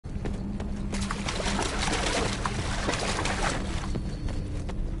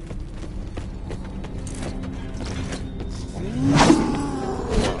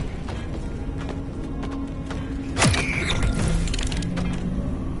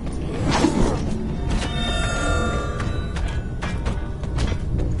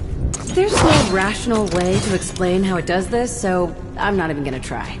rational way to explain how it does this, so I'm not even gonna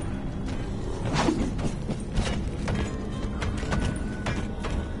try.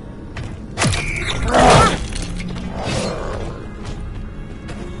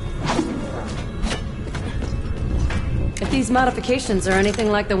 If these modifications are anything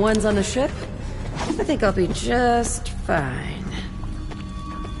like the ones on the ship, I think I'll be just fine.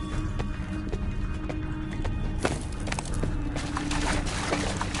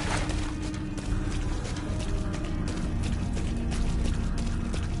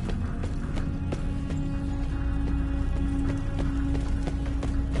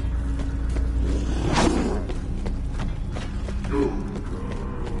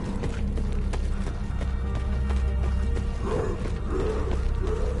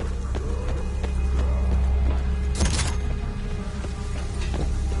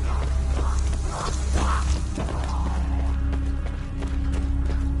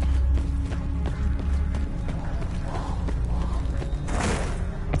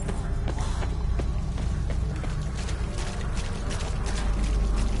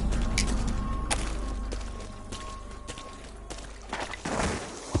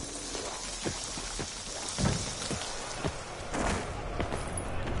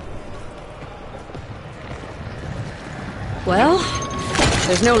 Well,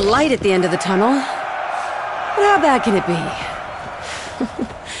 there's no light at the end of the tunnel. But how bad can it be?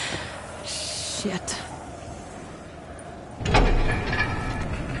 Shit.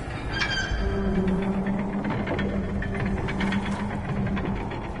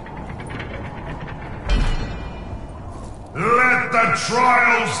 Let the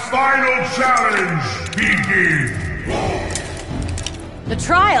trial's final challenge begin! The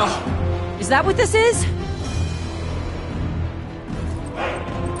trial? Is that what this is?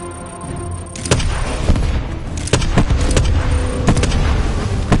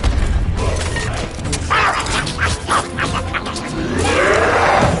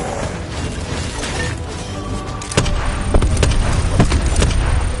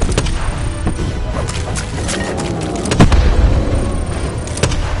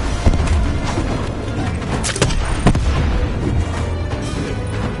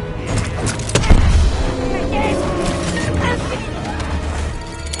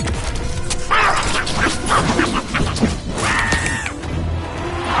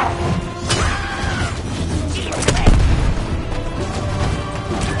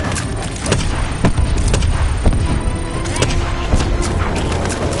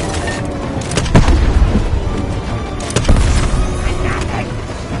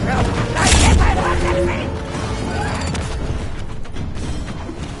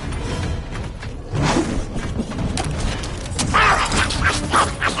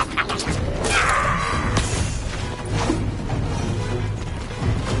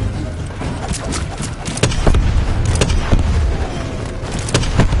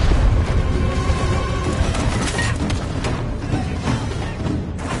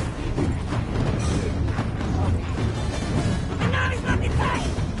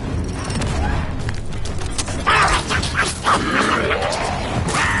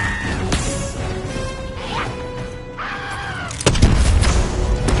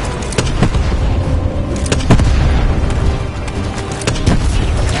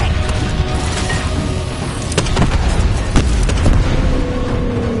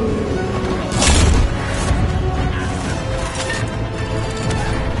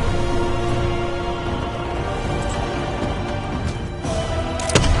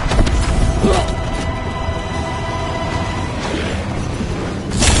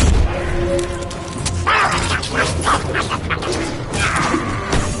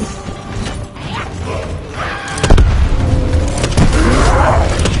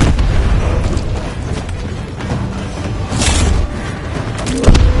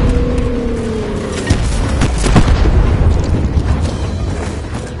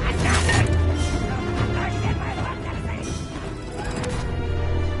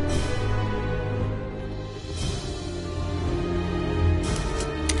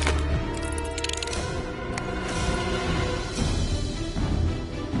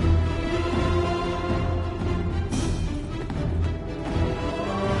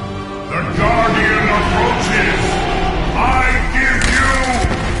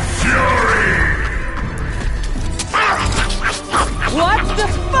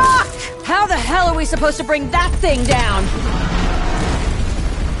 Supposed to bring that thing down.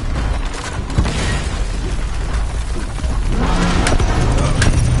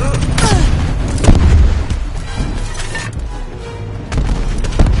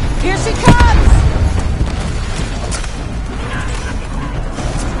 Here she comes!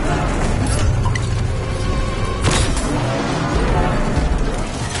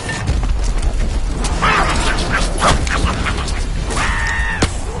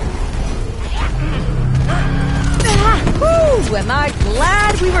 am I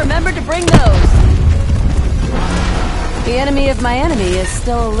glad we remembered to bring those! The enemy of my enemy is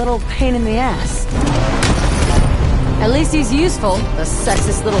still a little pain in the ass. At least he's useful, the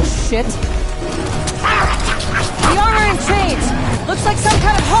sexist little shit. The armor and chains! Looks like some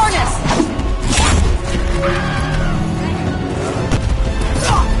kind of harness!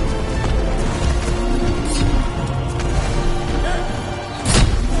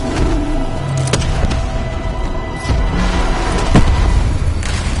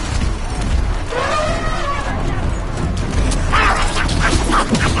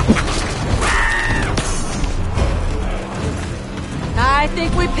 I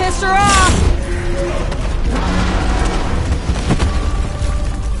think we pissed her off!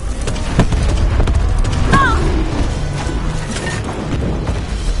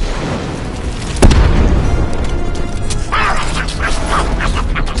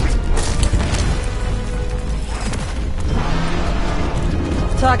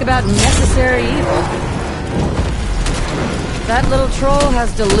 Talk about necessary evil. That little troll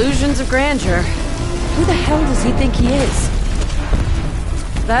has delusions of grandeur. Who the hell does he think he is?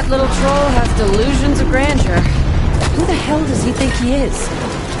 That little troll has delusions of grandeur. Who the hell does he think he is?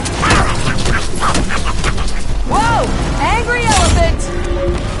 Whoa! Angry elephant!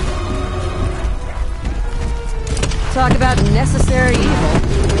 Talk about necessary evil.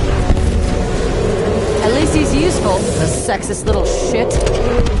 At least he's useful, the sexist little shit.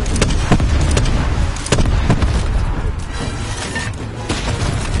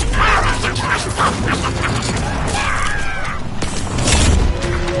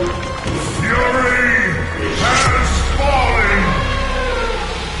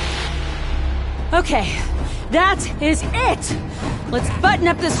 Okay, that is it! Let's button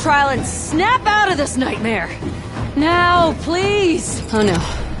up this trial and snap out of this nightmare! Now, please! Oh no.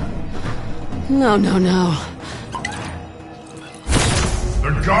 No, no, no.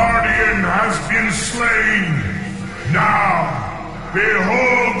 The Guardian has been slain! Now,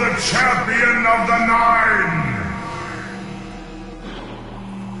 behold the champion of the Nine!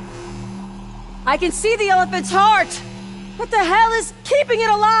 I can see the elephant's heart! What the hell is keeping it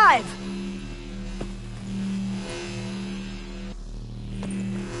alive?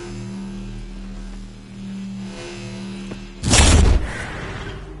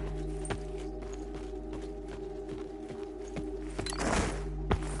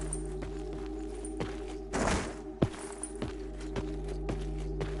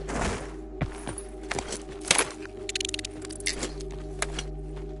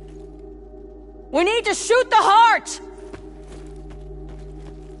 We need to shoot the heart!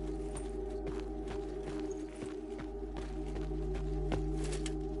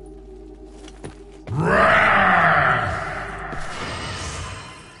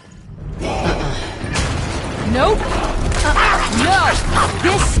 Nope! No!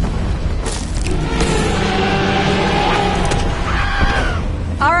 This...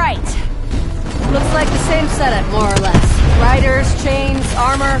 Alright. Looks like the same setup, more or less. Riders, chains,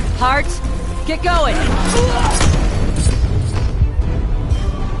 armor, heart... Get going!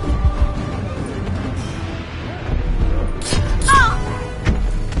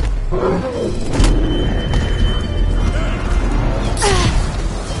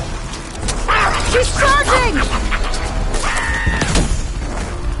 She's charging!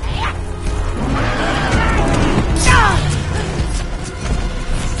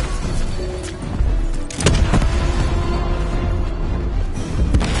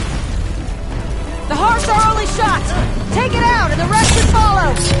 The horse are only shot! Take it out, and the rest should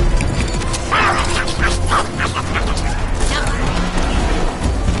follow!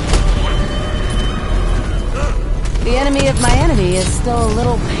 The enemy of my enemy is still a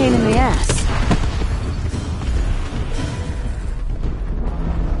little pain in the ass.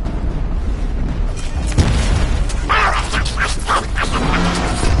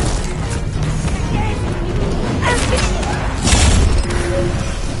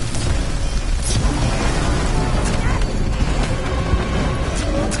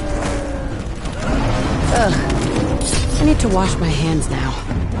 I need to wash my hands now.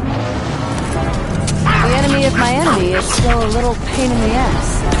 The enemy of my enemy is still a little pain in the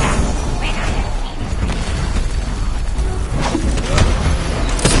ass.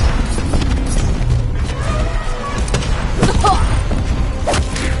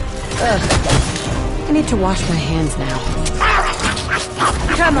 I need to wash my hands now.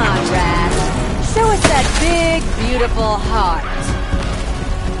 Come on, Raz. Show us that big, beautiful heart.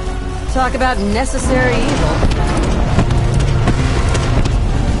 Talk about necessary evil.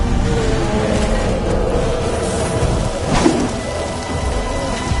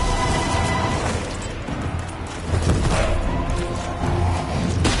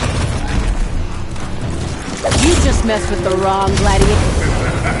 messed with the wrong gladiator.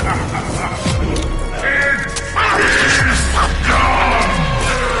 It is done!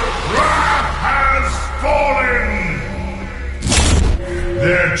 Wrath has fallen!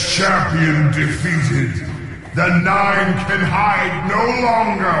 Their champion defeated. The Nine can hide no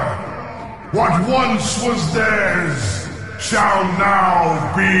longer. What once was theirs shall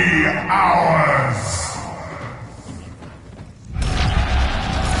now be ours.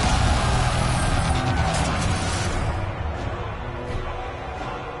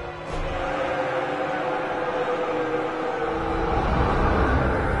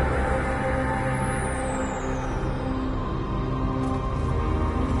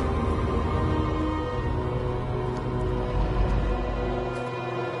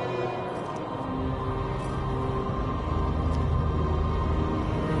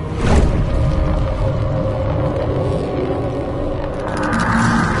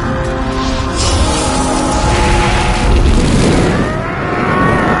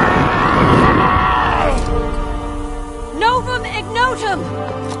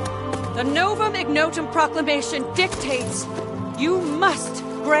 The Novum Ignotum Proclamation dictates you must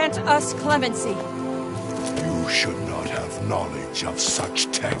grant us clemency. You should not have knowledge of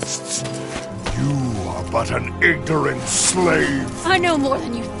such texts. You are but an ignorant slave. I know more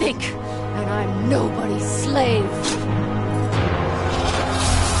than you think, and I'm nobody's slave.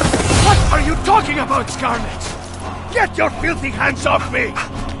 What are you talking about, Scarlet? Get your filthy hands off me!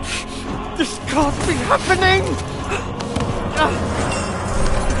 This can't be happening!